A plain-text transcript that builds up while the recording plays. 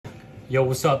Yo,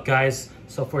 what's up guys?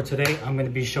 So for today, I'm going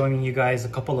to be showing you guys a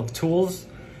couple of tools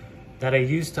that I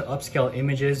use to upscale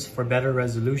images for better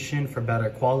resolution, for better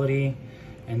quality.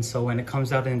 And so when it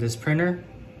comes out in this printer,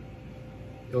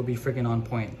 it'll be freaking on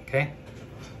point, okay?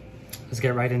 Let's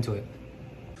get right into it.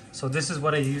 So this is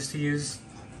what I used to use.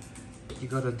 You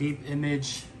go to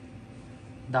deepimage.ai,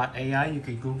 you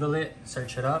could Google it,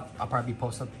 search it up. I'll probably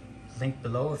post a link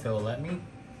below if it will let me.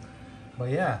 But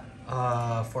yeah,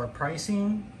 for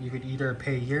pricing, you could either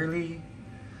pay yearly,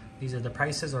 these are the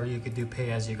prices, or you could do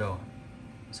pay as you go.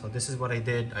 So this is what I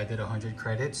did. I did 100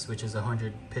 credits, which is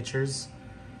 100 pictures,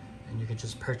 and you could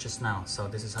just purchase now. So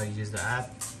this is how you use the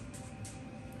app.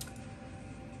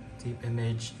 Deep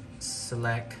image,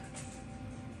 select.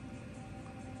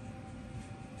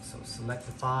 So select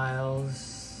the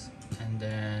files, and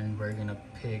then we're gonna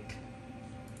pick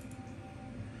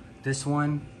this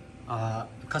one.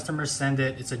 Customers send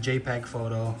it, it's a JPEG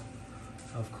photo,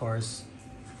 of course.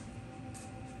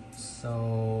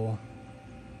 So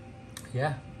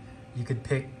yeah, you could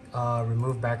pick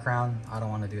remove background. I don't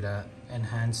want to do that.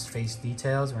 Enhance face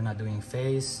details, we're not doing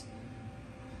face.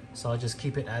 So I'll just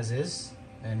keep it as is,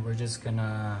 and we're just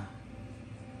gonna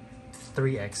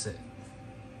 3x it,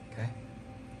 okay?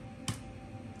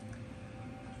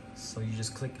 So you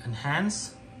just click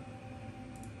enhance.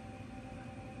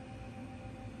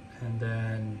 And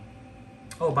then,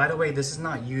 oh, by the way, this is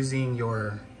not using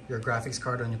your graphics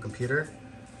card on your computer.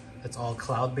 It's all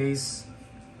cloud-based,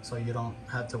 so you don't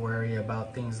have to worry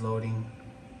about things loading.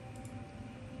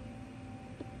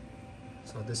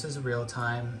 So this is real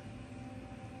time.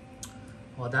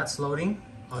 While that's loading,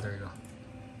 oh, there you go.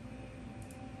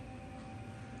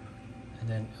 And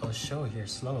then it'll show here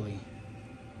slowly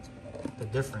the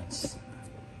difference.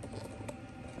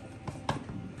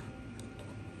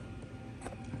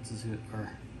 Or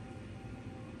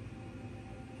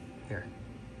here.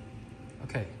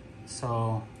 Okay,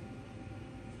 so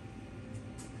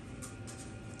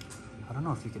I don't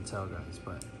know if you can tell guys,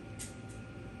 but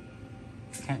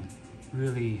I can't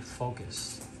really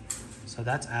focus. So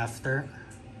that's after,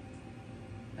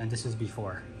 and this is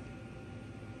before.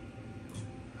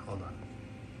 Hold on.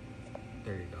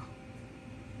 There you go.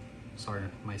 Sorry,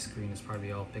 my screen is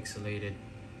probably all pixelated.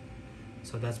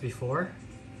 So that's before.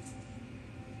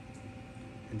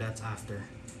 And that's after.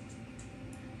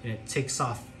 And it takes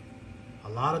off a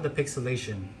lot of the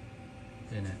pixelation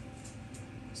in it.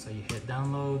 So you hit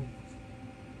download,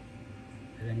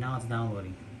 and then now it's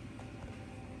downloading.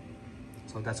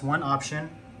 So that's one option.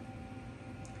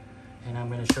 And I'm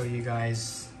gonna show you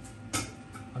guys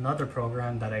another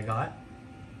program that I got,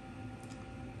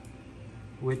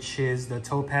 which is the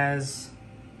Topaz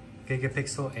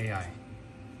Gigapixel AI.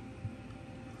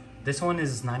 This one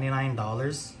is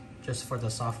 $99. Just for the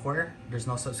software. There's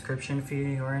no subscription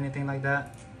fee or anything like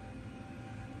that.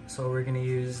 So we're gonna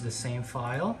use the same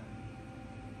file.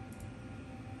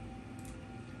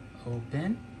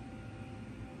 Open.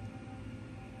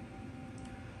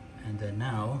 And then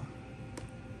now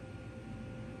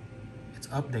it's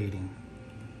updating,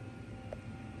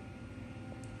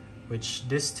 which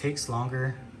this takes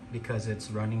longer because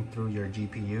it's running through your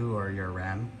GPU or your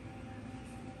RAM.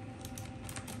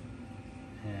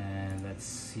 And let's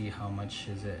see how much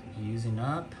is it using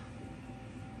up.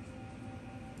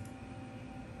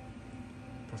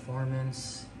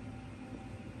 Performance.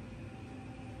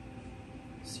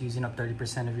 It's using up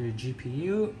 30% of your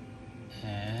GPU,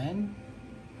 and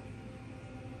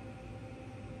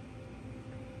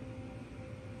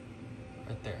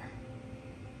right there.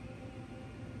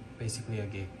 Basically a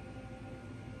gig.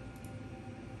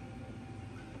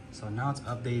 So now it's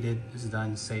updated, it's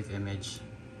done, save image.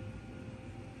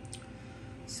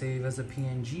 Save as a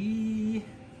PNG.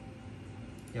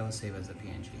 Yeah, we'll save as a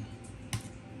PNG.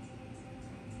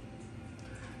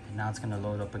 And now it's gonna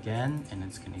load up again, and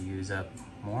it's gonna use up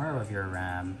more of your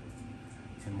RAM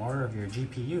and more of your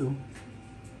GPU.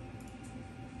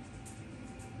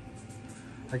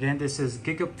 Again, this is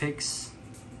Gigapixel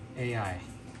AI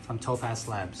from Topaz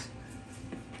Labs.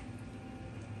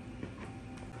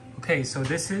 Okay, so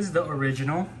this is the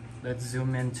original. Let's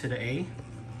zoom into the A.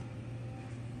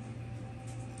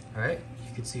 All right,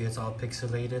 you can see it's all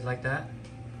pixelated like that.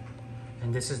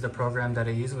 And this is the program that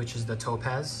I use, which is the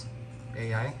Topaz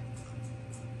AI.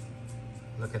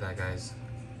 Look at that, guys.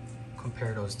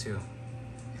 Compare those two.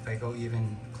 If I go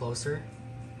even closer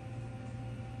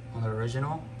on the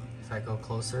original, if I go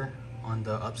closer on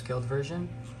the upscaled version.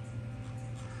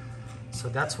 So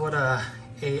that's what a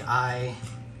AI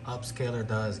upscaler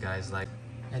does, guys. Like,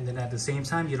 and then at the same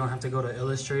time, you don't have to go to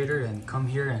Illustrator and come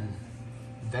here and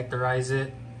vectorize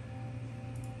it.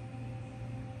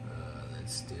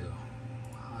 Let's do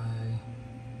high.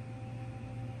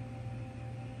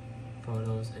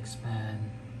 photos,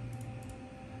 expand.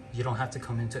 You don't have to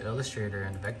come into Illustrator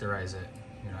and vectorize it,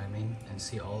 you know what I mean? And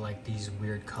see all like these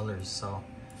weird colors. So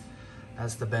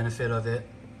that's the benefit of it.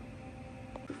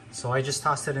 So I just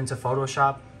tossed it into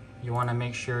Photoshop. You want to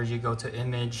make sure you go to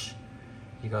image,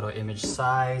 you go to image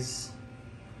size,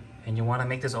 and you want to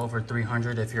make this over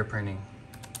 300 if you're printing.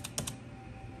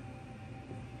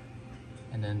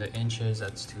 And then the inches,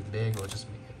 that's too big, we'll just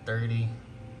make it 30.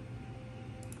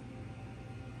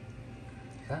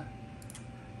 Yeah,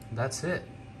 that's it.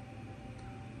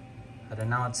 And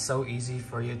now it's so easy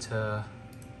for you to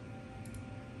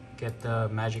get the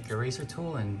magic eraser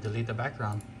tool and delete the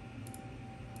background.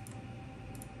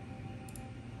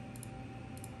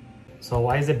 So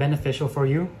why is it beneficial for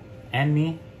you and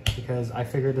me? Because I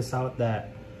figured this out that,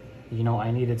 you know,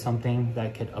 I needed something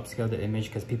that could upscale the image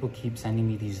because people keep sending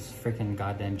me these freaking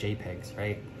goddamn JPEGs,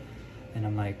 right? And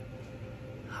I'm like,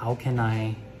 how can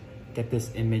I get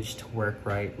this image to work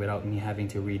right without me having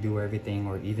to redo everything,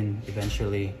 or even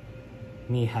eventually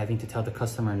me having to tell the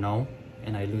customer no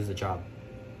and I lose the job?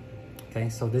 Okay,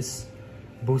 so this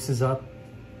boosts up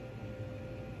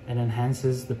and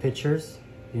enhances the pictures.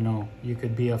 You know, you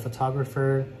could be a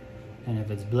photographer, and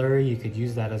if it's blurry, you could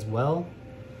use that as well.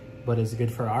 But it's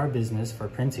good for our business, for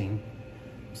printing.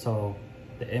 So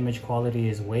the image quality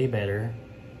is way better.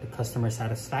 The customer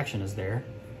satisfaction is there.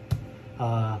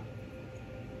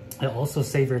 It'll also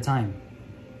save your time.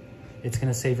 It's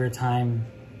gonna save your time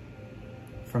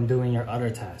from doing your other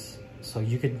tasks. So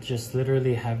you could just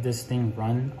literally have this thing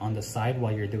run on the side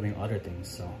while you're doing other things.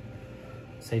 So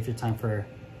save your time for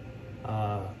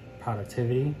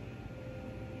productivity.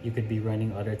 You could be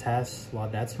running other tasks while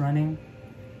that's running.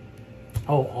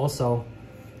 Oh, also,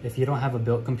 if you don't have a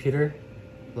built computer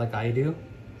like I do,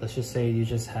 let's just say you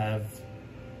just have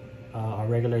a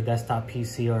regular desktop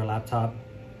PC or a laptop,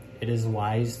 it is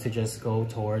wise to just go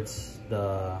towards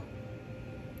the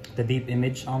Deep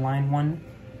Image Online one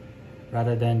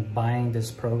rather than buying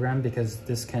this program, because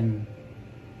this can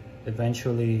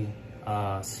eventually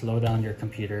slow down your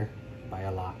computer by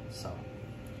a lot. So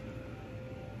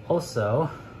also,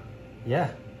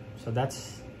 yeah, so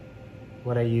that's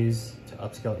what I use to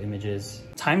upscale images.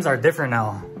 Times are different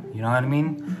now, you know what I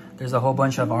mean? There's a whole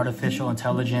bunch of artificial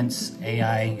intelligence,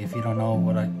 AI. If you don't know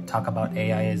what I talk about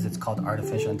AI is, it's called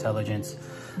artificial intelligence.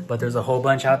 But there's a whole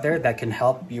bunch out there that can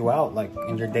help you out, like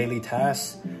in your daily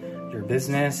tasks, your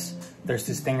business. There's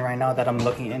this thing right now that I'm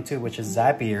looking into, which is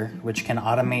Zapier, which can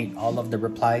automate all of the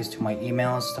replies to my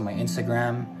emails, to my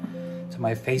Instagram, to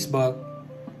my Facebook,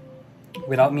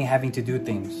 without me having to do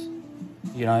things.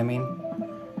 You know what I mean?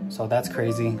 So that's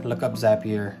crazy. Look up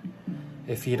Zapier.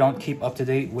 If you don't keep up to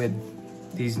date with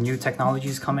these new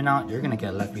technologies coming out, you're gonna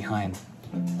get left behind.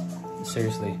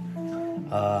 Seriously.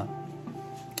 Yeah,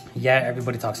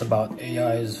 everybody talks about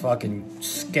AI is fucking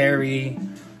scary.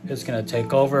 It's gonna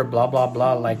take over, blah, blah,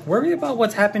 blah. Like, worry about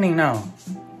what's happening now.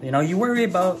 You know, you worry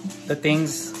about the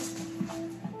things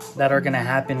that are gonna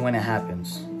happen when it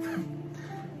happens.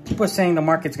 People are saying the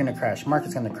market's gonna crash.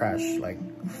 Market's gonna crash. Like,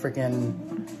 freaking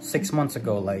 6 months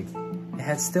ago. Like,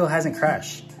 it still hasn't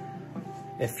crashed.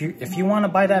 If you want to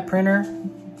buy that printer,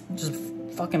 just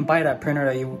fucking buy that printer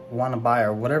that you want to buy,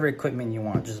 or whatever equipment you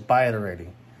want. Just buy it already.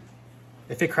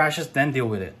 If it crashes, then deal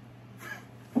with it.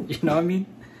 You know what I mean?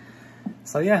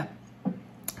 So yeah,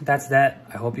 that's that.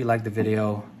 I hope you liked the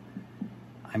video.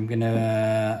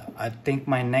 I think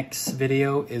my next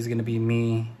video is gonna be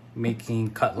me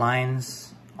making cut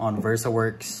lines on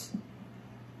VersaWorks,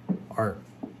 or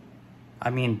I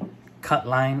mean cut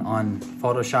line on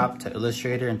Photoshop to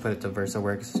Illustrator and put it to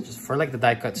VersaWorks, just for like the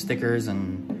die cut stickers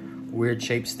and weird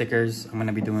shape stickers. I'm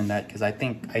gonna be doing that because I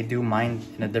think I do mine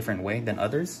in a different way than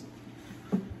others.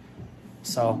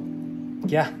 So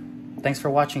yeah, thanks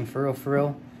for watching. For real, for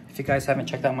real. If you guys haven't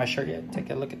checked out my shirt yet, take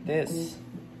a look at this.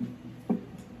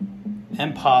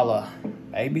 Impala,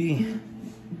 baby.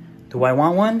 Do I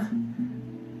want one?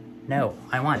 No,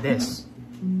 I want this.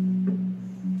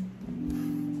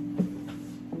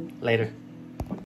 Later.